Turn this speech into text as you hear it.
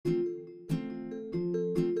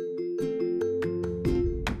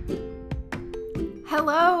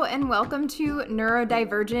Hello and welcome to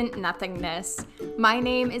Neurodivergent Nothingness. My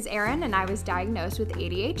name is Erin and I was diagnosed with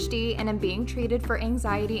ADHD and am being treated for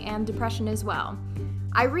anxiety and depression as well.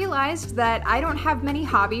 I realized that I don't have many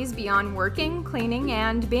hobbies beyond working, cleaning,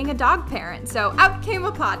 and being a dog parent, so out came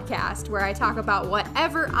a podcast where I talk about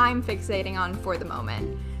whatever I'm fixating on for the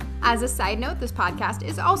moment. As a side note, this podcast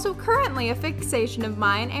is also currently a fixation of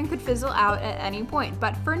mine and could fizzle out at any point,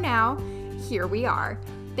 but for now, here we are.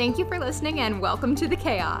 Thank you for listening and welcome to the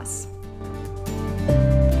chaos.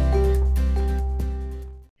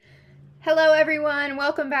 Hello everyone,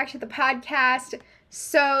 welcome back to the podcast.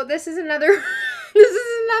 So this is another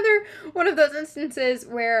one of those instances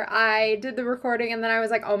where I did the recording and then I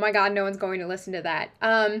was like, oh my god, no one's going to listen to that.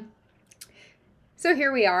 So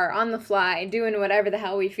here we are on the fly doing whatever the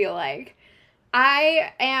hell we feel like.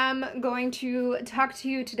 I am going to talk to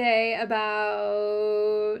you today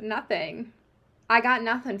about nothing. I got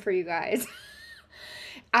nothing for you guys.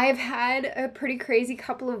 I've had a pretty crazy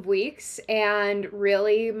couple of weeks, and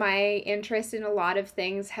really my interest in a lot of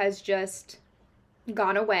things has just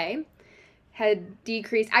gone away, had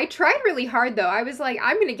decreased. I tried really hard though. I was like,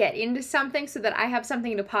 I'm going to get into something so that I have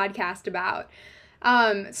something to podcast about.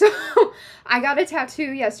 So I got a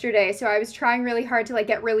tattoo yesterday, so I was trying really hard to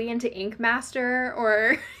get really into Ink Master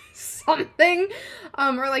or something,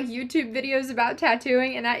 or YouTube videos about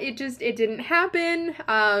tattooing, and it didn't happen.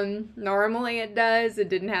 Normally it does. It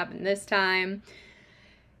didn't happen this time.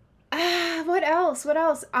 What else?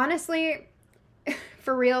 Honestly,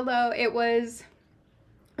 for real though, it was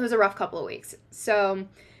a rough couple of weeks. So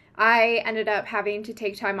I ended up having to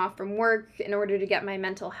take time off from work in order to get my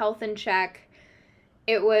mental health in check.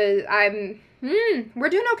 We're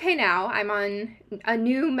doing okay now. I'm on a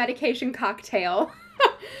new medication cocktail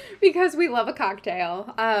because we love a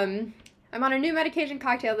cocktail. I'm on a new medication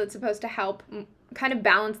cocktail that's supposed to help kind of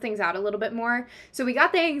balance things out a little bit more. So we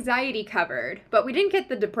got the anxiety covered, but we didn't get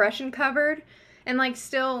the depression covered. And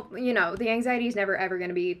still, the anxiety is never ever going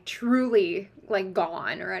to be truly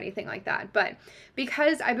gone or anything like that. But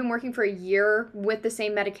because I've been working for a year with the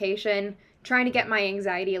same medication, trying to get my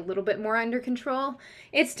anxiety a little bit more under control,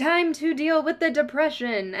 it's time to deal with the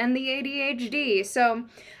depression and the ADHD. So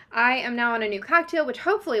I am now on a new cocktail, which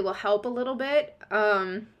hopefully will help a little bit.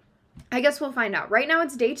 I guess we'll find out. Right now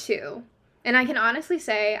it's day 2, and I can honestly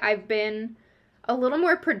say I've been a little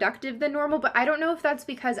more productive than normal, but I don't know if that's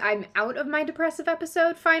because I'm out of my depressive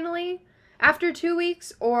episode finally after 2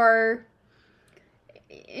 weeks, or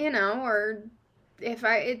or if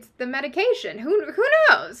it's the medication. Who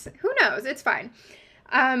knows? It's fine.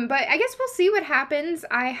 But I guess we'll see what happens.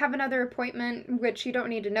 I have another appointment, which you don't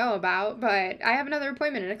need to know about, but I have another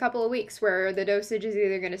appointment in a couple of weeks where the dosage is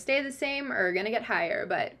either going to stay the same or going to get higher.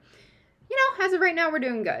 But, as of right now, we're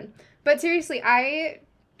doing good. But seriously, I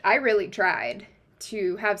really tried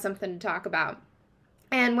to have something to talk about.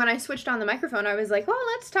 And when I switched on the microphone, I was like, well,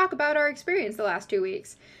 let's talk about our experience the last 2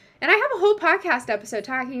 weeks. And I have a whole podcast episode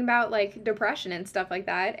talking about, depression and stuff like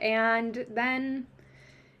that. And then,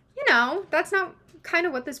 that's not kind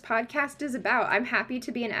of what this podcast is about. I'm happy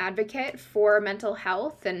to be an advocate for mental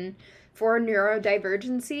health and for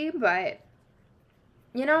neurodivergency, but,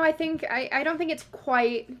 I don't think it's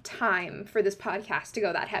quite time for this podcast to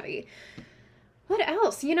go that heavy. What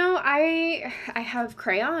else? I have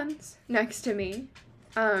crayons next to me.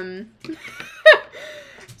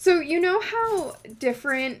 So how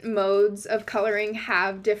different modes of coloring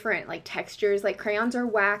have different textures? Crayons are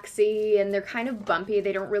waxy and they're kind of bumpy.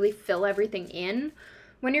 They don't really fill everything in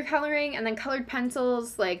when you're coloring. And then colored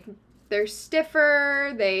pencils, they're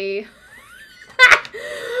stiffer. They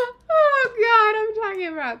oh god, I'm talking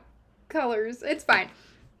about colors. It's fine.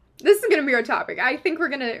 This is gonna be our topic. I think we're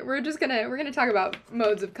gonna talk about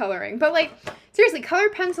modes of coloring. But seriously,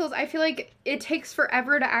 colored pencils, I feel like it takes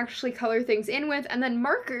forever to actually color things in with, and then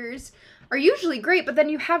markers are usually great, but then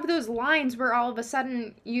you have those lines where all of a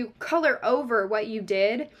sudden you color over what you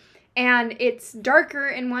did, and it's darker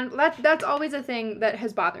in one. That's always a thing that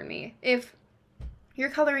has bothered me. If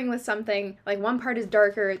you're coloring with something, one part is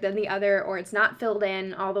darker than the other, or it's not filled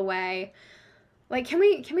in all the way. Can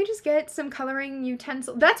we just get some coloring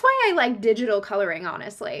utensil? That's why I like digital coloring,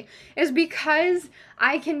 honestly, is because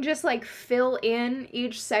I can just fill in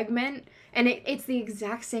each segment and it's the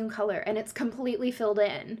exact same color and it's completely filled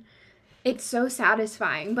in. It's so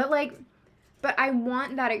satisfying. But I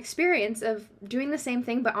want that experience of doing the same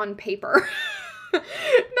thing but on paper.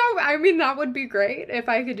 No, I mean, that would be great if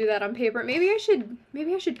I could do that on paper. Maybe I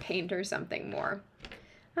should paint or something more.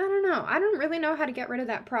 I don't know. I don't really know how to get rid of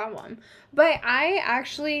that problem. But I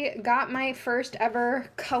actually got my first ever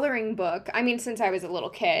coloring book. I mean, since I was a little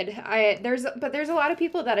kid. There's a lot of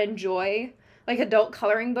people that enjoy like adult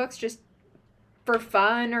coloring books just for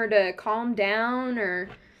fun or to calm down or,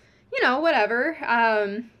 whatever.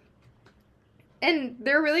 And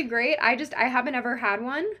they're really great. I haven't ever had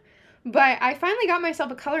one, but I finally got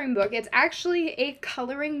myself a coloring book. It's actually a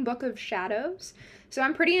coloring book of shadows. So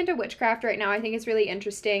I'm pretty into witchcraft right now. I think it's really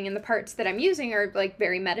interesting, and the parts that I'm using are like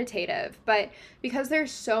very meditative. But because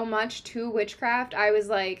there's so much to witchcraft, I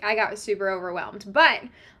got super overwhelmed. But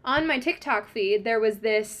on my TikTok feed, there was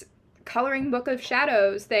this coloring book of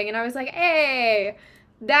shadows thing, and I was like, hey,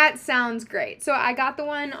 that sounds great. So I got the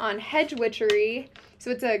one on hedge witchery. So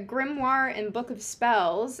it's a grimoire and book of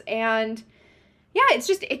spells, and yeah,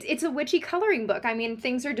 it's a witchy coloring book. I mean,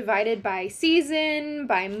 things are divided by season,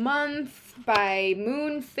 by month, by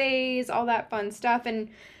moon phase, all that fun stuff, and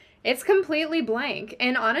it's completely blank.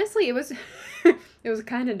 And honestly, it was it was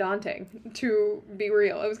kind of daunting, to be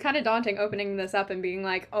real. It was kind of daunting opening this up and being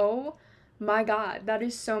like, "Oh my God, that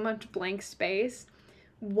is so much blank space.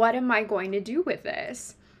 What am I going to do with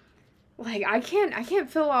this?" Like, I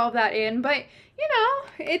can't fill all of that in, but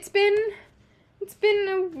it's been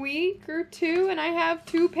a week or two and I have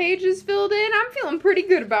 2 pages filled in. I'm feeling pretty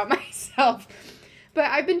good about myself. But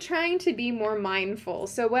I've been trying to be more mindful.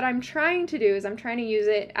 So what I'm trying to do is I'm trying to use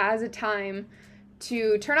it as a time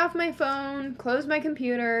to turn off my phone, close my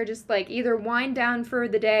computer, just like either wind down for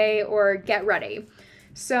the day or get ready.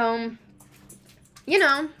 So,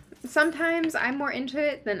 sometimes I'm more into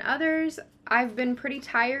it than others. I've been pretty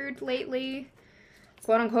tired lately.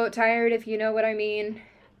 Quote unquote tired, if you know what I mean.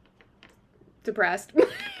 Depressed.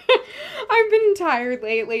 I've been tired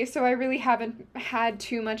lately, so I really haven't had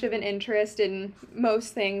too much of an interest in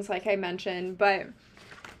most things, like I mentioned, but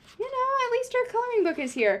at least our coloring book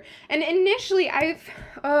is here. And initially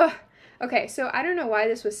okay, so I don't know why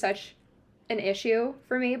this was such an issue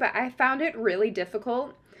for me, but I found it really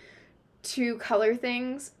difficult to color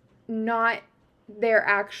things not their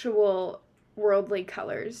actual worldly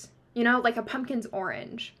colors. Like a pumpkin's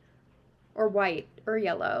orange or white or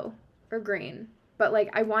yellow or green, but like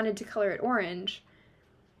I wanted to color it orange,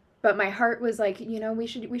 but my heart was like, we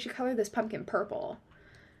should color this pumpkin purple.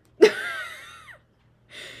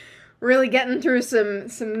 Really getting through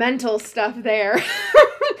some mental stuff there.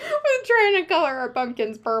 With trying to color our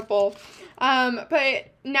pumpkins purple.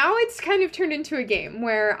 But now it's kind of turned into a game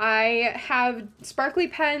where I have sparkly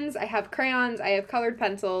pens, I have crayons, I have colored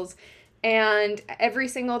pencils, and every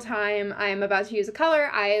single time I'm about to use a color,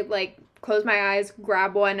 I close my eyes,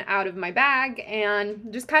 grab one out of my bag,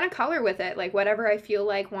 and just kind of color with it, like whatever I feel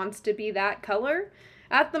like wants to be that color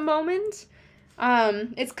at the moment.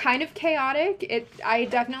 It's kind of chaotic. I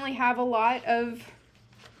definitely have a lot of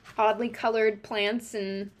oddly colored plants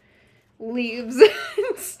and leaves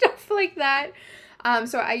and stuff like that.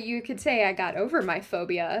 So you could say I got over my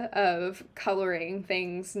phobia of coloring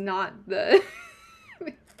things, not the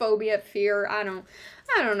phobia, fear. I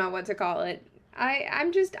don't know what to call it.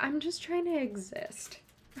 I'm just trying to exist.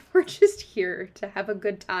 We're just here to have a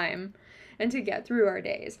good time and to get through our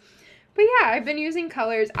days. But yeah, I've been using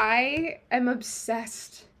colors. I am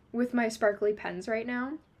obsessed with my sparkly pens right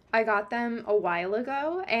now. I got them a while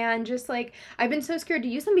ago, and just I've been so scared to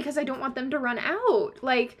use them because I don't want them to run out.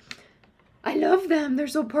 I love them. They're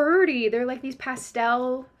so pretty. They're like these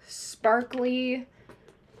pastel, sparkly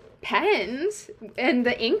pens, and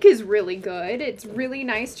the ink is really good. It's really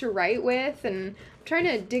nice to write with, and I'm trying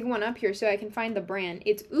to dig one up here so I can find the brand.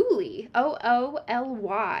 It's Ooly,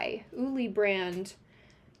 Ooly, Ooly brand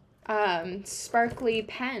sparkly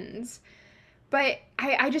pens. But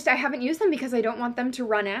I haven't used them because I don't want them to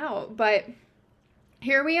run out. But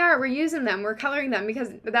here we are, we're using them, we're coloring them,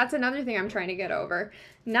 because that's another thing I'm trying to get over.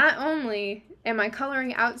 Not only am I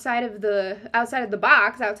coloring outside of the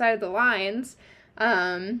box, outside of the lines,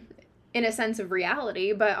 in a sense of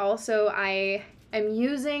reality, but also I am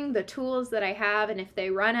using the tools that I have, and if they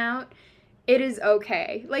run out, it is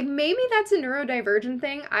okay. Maybe that's a neurodivergent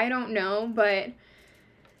thing, I don't know, but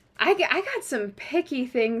I got some picky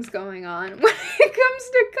things going on when it comes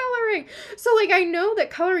to coloring. So, I know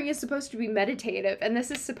that coloring is supposed to be meditative, and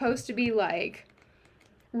this is supposed to be,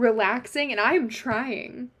 relaxing, and I am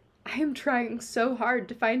trying so hard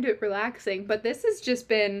to find it relaxing, but this is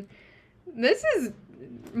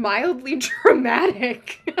mildly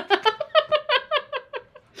dramatic.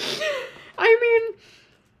 I mean,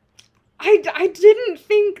 I didn't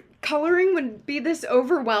think coloring would be this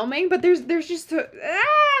overwhelming, but there's just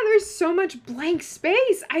there's so much blank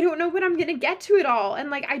space. I don't know when I'm gonna get to it all,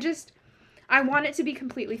 and I want it to be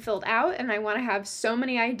completely filled out, and I want to have so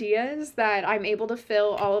many ideas that I'm able to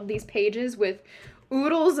fill all of these pages with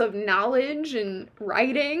oodles of knowledge and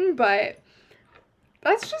writing, but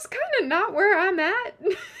that's just kind of not where I'm at.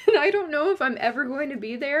 And I don't know if I'm ever going to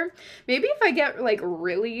be there. Maybe if I get like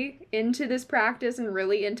really into this practice and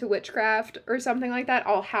really into witchcraft or something like that,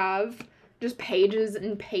 I'll have just pages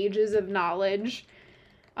and pages of knowledge.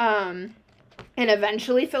 And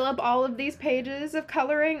eventually fill up all of these pages of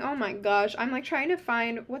coloring. Oh my gosh, I'm like trying to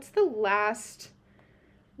find, what's the last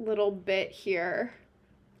little bit here?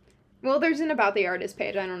 Well, there's an About the Artist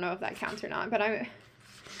page. I don't know if that counts or not, but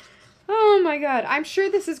oh my god, I'm sure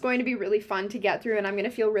this is going to be really fun to get through, and I'm going to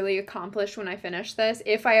feel really accomplished when I finish this.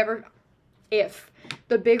 If,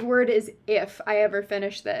 the big word is if I ever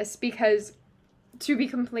finish this, because to be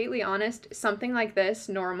completely honest, something like this,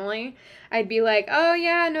 normally, I'd be like, oh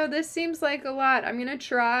yeah, no, this seems like a lot. I'm going to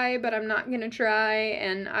try, but I'm not going to try,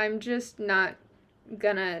 and I'm just not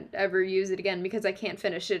going to ever use it again because I can't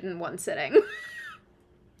finish it in one sitting.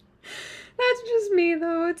 That's just me,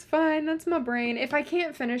 though. It's fine. That's my brain. If I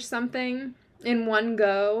can't finish something in one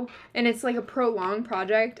go, and it's like a prolonged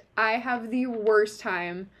project, I have the worst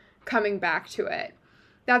time coming back to it.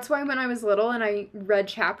 That's why when I was little and I read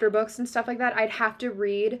chapter books and stuff like that, I'd have to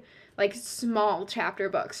read like small chapter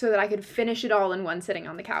books so that I could finish it all in one sitting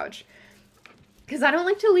on the couch. Because I don't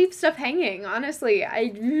like to leave stuff hanging, honestly.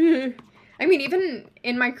 I mean, even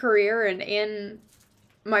in my career and in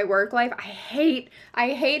my work life, I hate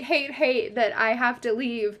that I have to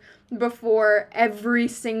leave before every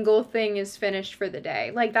single thing is finished for the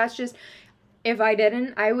day. Like, that's just, if I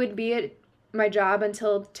didn't, I would be at my job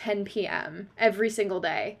until 10 p.m. every single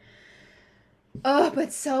day. Oh,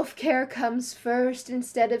 but self-care comes first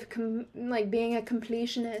instead of being a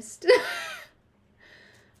completionist.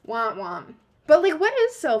 Womp womp. But like, what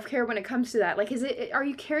is self-care when it comes to that? Like, are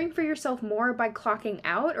you caring for yourself more by clocking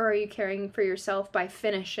out, or are you caring for yourself by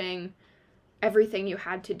finishing everything you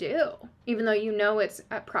had to do? Even though you know it's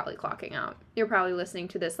probably clocking out. You're probably listening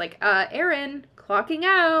to this like, Erin, clocking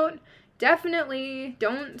out. Definitely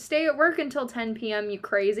don't stay at work until 10 p.m., you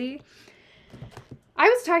crazy. I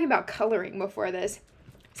was talking about coloring before this.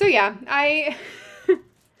 So yeah,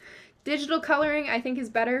 digital coloring I think is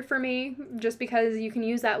better for me just because you can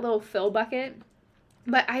use that little fill bucket.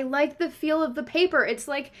 But I like the feel of the paper. It's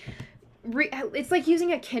like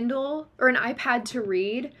using a Kindle or an iPad to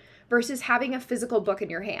read versus having a physical book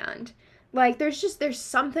in your hand. Like, there's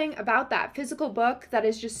something about that physical book that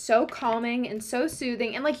is just so calming and so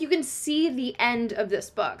soothing. And, like, you can see the end of this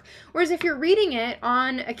book. Whereas if you're reading it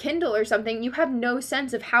on a Kindle or something, you have no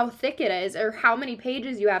sense of how thick it is or how many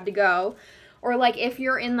pages you have to go. Or, like, if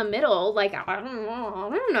you're in the middle, like, I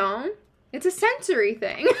don't know. It's a sensory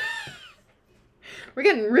thing. We're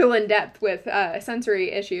getting real in-depth with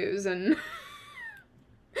sensory issues and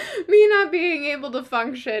me not being able to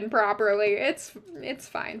function properly. It's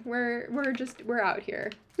fine. We're out here.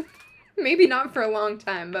 Maybe not for a long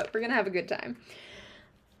time, but we're gonna have a good time.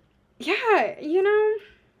 Yeah,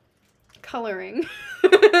 coloring.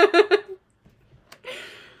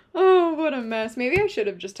 Oh, what a mess. Maybe I should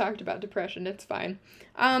have just talked about depression. It's fine.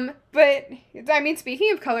 But, I mean,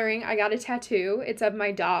 speaking of coloring, I got a tattoo. It's of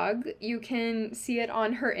my dog. You can see it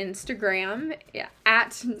on her Instagram,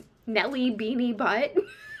 at Nellie Beanie Butt.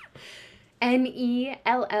 NELLIE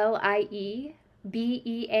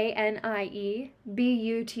BEANIE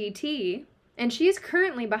BUTT. And she's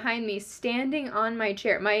currently behind me, standing on my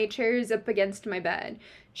chair. My chair is up against my bed.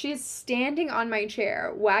 She's standing on my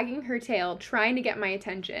chair, wagging her tail, trying to get my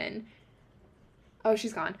attention. Oh,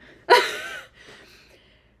 she's gone.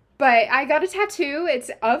 But I got a tattoo.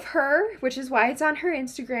 It's of her, which is why it's on her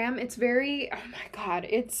Instagram. It's very, oh my god,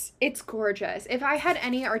 it's gorgeous. If I had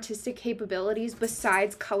any artistic capabilities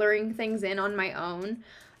besides coloring things in on my own,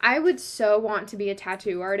 I would so want to be a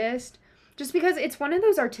tattoo artist. Just because it's one of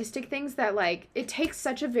those artistic things that, like, it takes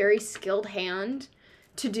such a very skilled hand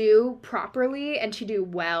to do properly and to do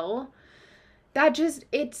well. That just,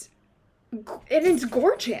 it's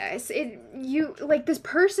gorgeous. This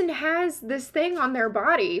person has this thing on their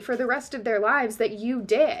body for the rest of their lives that you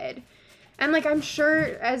did. And, like, I'm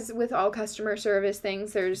sure, as with all customer service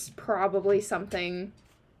things, there's probably something,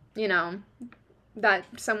 that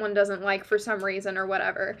someone doesn't like for some reason or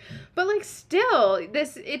whatever. But, like, still,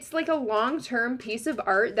 it's like a long-term piece of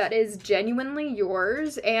art that is genuinely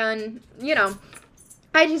yours. And,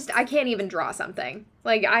 I can't even draw something.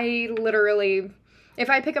 Like, I literally, if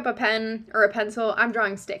I pick up a pen or a pencil, I'm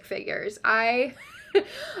drawing stick figures. I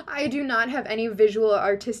do not have any visual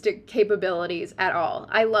artistic capabilities at all.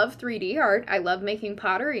 I love 3D art. I love making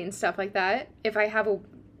pottery and stuff like that. If I have a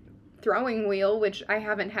throwing wheel, which I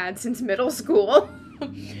haven't had since middle school.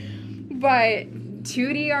 But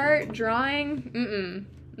 2D art, drawing,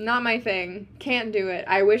 not my thing. Can't do it.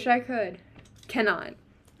 I wish I could. Cannot.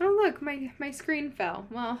 Oh, look, my screen fell.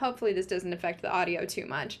 Well, hopefully this doesn't affect the audio too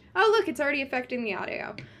much. Oh, look, it's already affecting the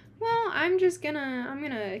audio. Well, I'm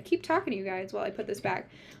gonna keep talking to you guys while I put this back.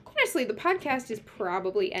 Honestly, the podcast is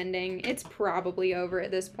probably ending. It's probably over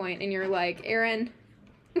at this point, and you're like, Erin,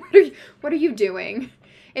 what are you doing?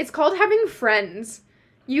 It's called having friends.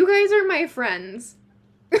 You guys are my friends.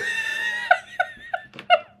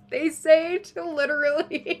 They say to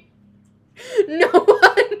literally no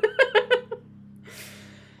one.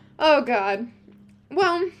 Oh, God.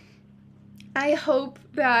 Well, I hope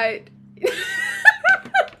that...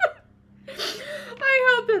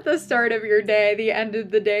 I hope that the start of your day, the end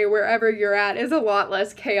of the day, wherever you're at, is a lot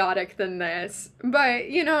less chaotic than this. But,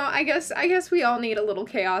 you know, I guess we all need a little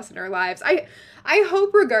chaos in our lives. I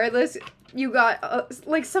hope regardless you got,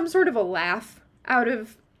 like, some sort of a laugh out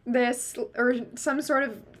of this, or some sort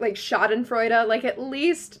of, like, schadenfreude. Like, at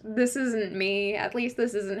least this isn't me. At least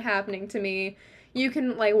this isn't happening to me. You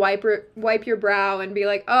can, like, wipe your brow and be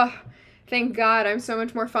like, oh, thank God I'm so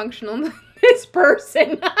much more functional than this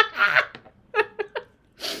person.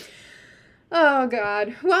 Oh,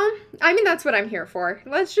 God. Well, I mean, that's what I'm here for.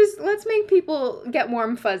 Let's make people get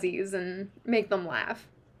warm fuzzies and make them laugh.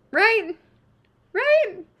 Right?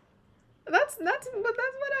 Right? That's what I got.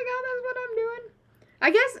 That's what I'm doing.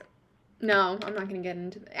 I guess, no, I'm not going to get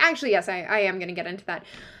into that. Actually, yes, I am going to get into that.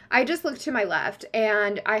 I just looked to my left,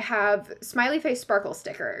 and I have smiley face sparkle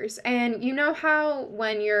stickers. And you know how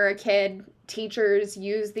when you're a kid, teachers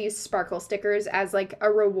use these sparkle stickers as, like,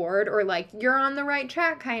 a reward, or, like, you're on the right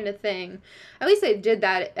track kind of thing. At least they did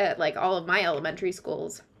that at, like, all of my elementary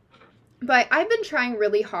schools. But I've been trying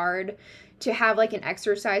really hard to have, like, an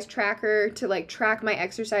exercise tracker to, like, track my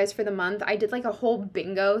exercise for the month. I did, like, a whole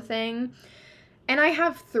bingo thing. And I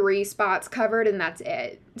have 3 spots covered, and that's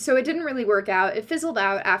it. So it didn't really work out. It fizzled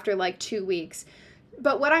out after, like, 2 weeks.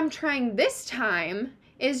 But what I'm trying this time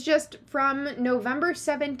is just from November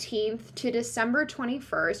 17th to December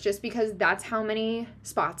 21st, just because that's how many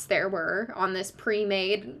spots there were on this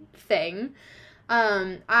pre-made thing.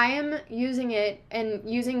 I am using it and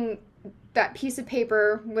using that piece of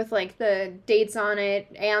paper with, like, the dates on it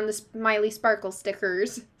and the smiley sparkle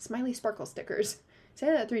stickers. Smiley sparkle stickers. Say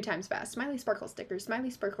that 3 times fast. Smiley sparkle stickers. Smiley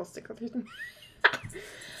sparkle stickers.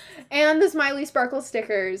 And the smiley sparkle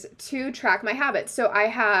stickers to track my habits. So I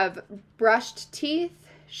have brushed teeth,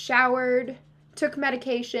 showered, took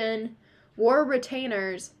medication, wore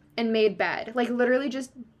retainers, and made bed. Like, literally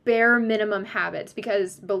just bare minimum habits,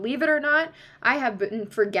 because believe it or not, I have been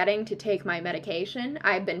forgetting to take my medication.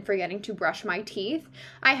 I've been forgetting to brush my teeth.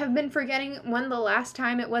 I have been forgetting when the last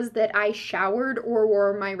time it was that I showered or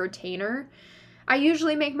wore my retainer. I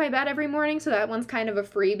usually make my bed every morning, so that one's kind of a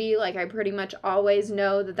freebie. Like, I pretty much always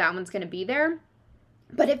know that that one's going to be there.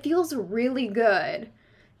 But it feels really good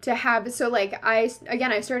to have, so, like, I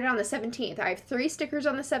started on the 17th. I have 3 stickers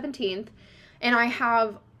on the 17th, and I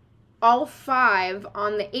have all 5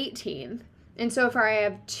 on the 18th. And so far I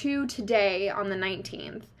have 2 today on the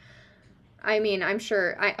 19th. I mean, I'm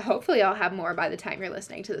sure, hopefully I'll have more by the time you're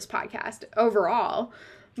listening to this podcast overall.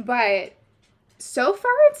 But so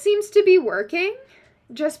far it seems to be working,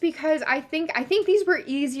 just because I think these were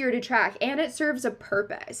easier to track, and it serves a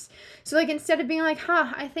purpose. So, like, instead of being like,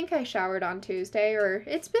 I think I showered on Tuesday, or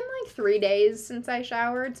it's been like 3 days since I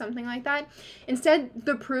showered, something like that. Instead,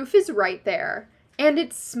 the proof is right there, and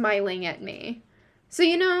it's smiling at me. So,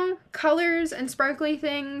 you know, colors and sparkly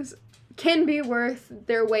things can be worth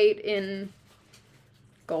their weight in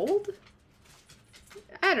gold?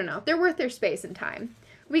 I don't know. They're worth their space and time.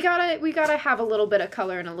 We gotta have a little bit of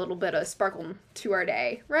color and a little bit of sparkle to our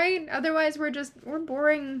day, right? Otherwise, we're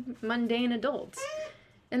boring, mundane adults.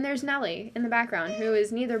 And there's Nellie in the background, who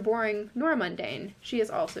is neither boring nor mundane. She is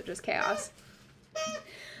also just chaos.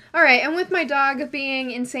 All right, and with my dog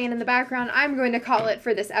being insane in the background, I'm going to call it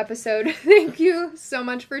for this episode. Thank you so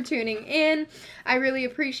much for tuning in. I really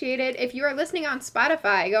appreciate it. If you are listening on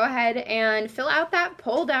Spotify, go ahead and fill out that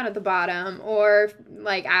poll down at the bottom, or,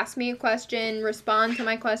 like, ask me a question, respond to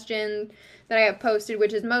my question that I have posted,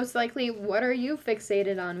 which is most likely, what are you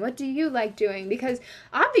fixated on? What do you like doing? Because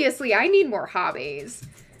obviously I need more hobbies.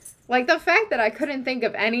 Like, the fact that I couldn't think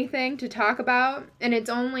of anything to talk about, and it's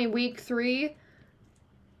only week 3,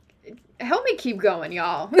 help me keep going,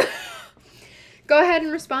 y'all. Go ahead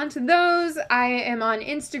and respond to those. I am on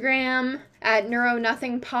Instagram at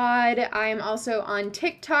NeuroNothingPod. I am also on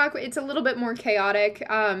TikTok. It's a little bit more chaotic.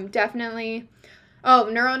 Definitely. Oh,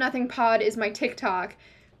 NeuroNothingPod is my TikTok.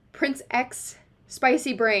 Prince X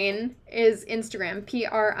Spicy Brain is Instagram.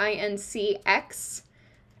 PRINCX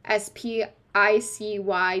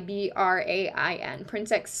SPICYBRAIN.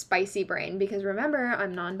 Prince X Spicy Brain. Because remember,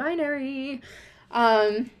 I'm non-binary.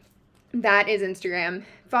 that is Instagram.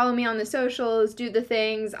 Follow me on the socials, do the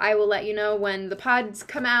things. I will let you know when the pods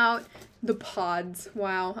come out. The pods.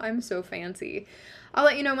 Wow, I'm so fancy. I'll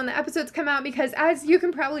let you know when the episodes come out because, as you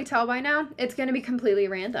can probably tell by now, it's going to be completely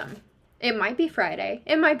random. It might be Friday.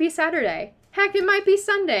 It might be Saturday. Heck, it might be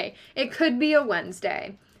Sunday. It could be a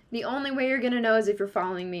Wednesday. The only way you're going to know is if you're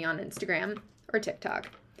following me on Instagram or TikTok.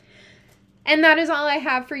 And that is all I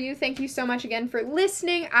have for you. Thank you so much again for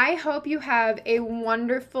listening. I hope you have a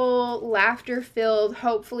wonderful, laughter-filled,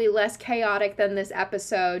 hopefully less chaotic than this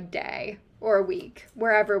episode day or week,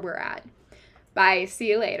 wherever we're at. Bye. See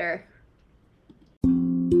you later.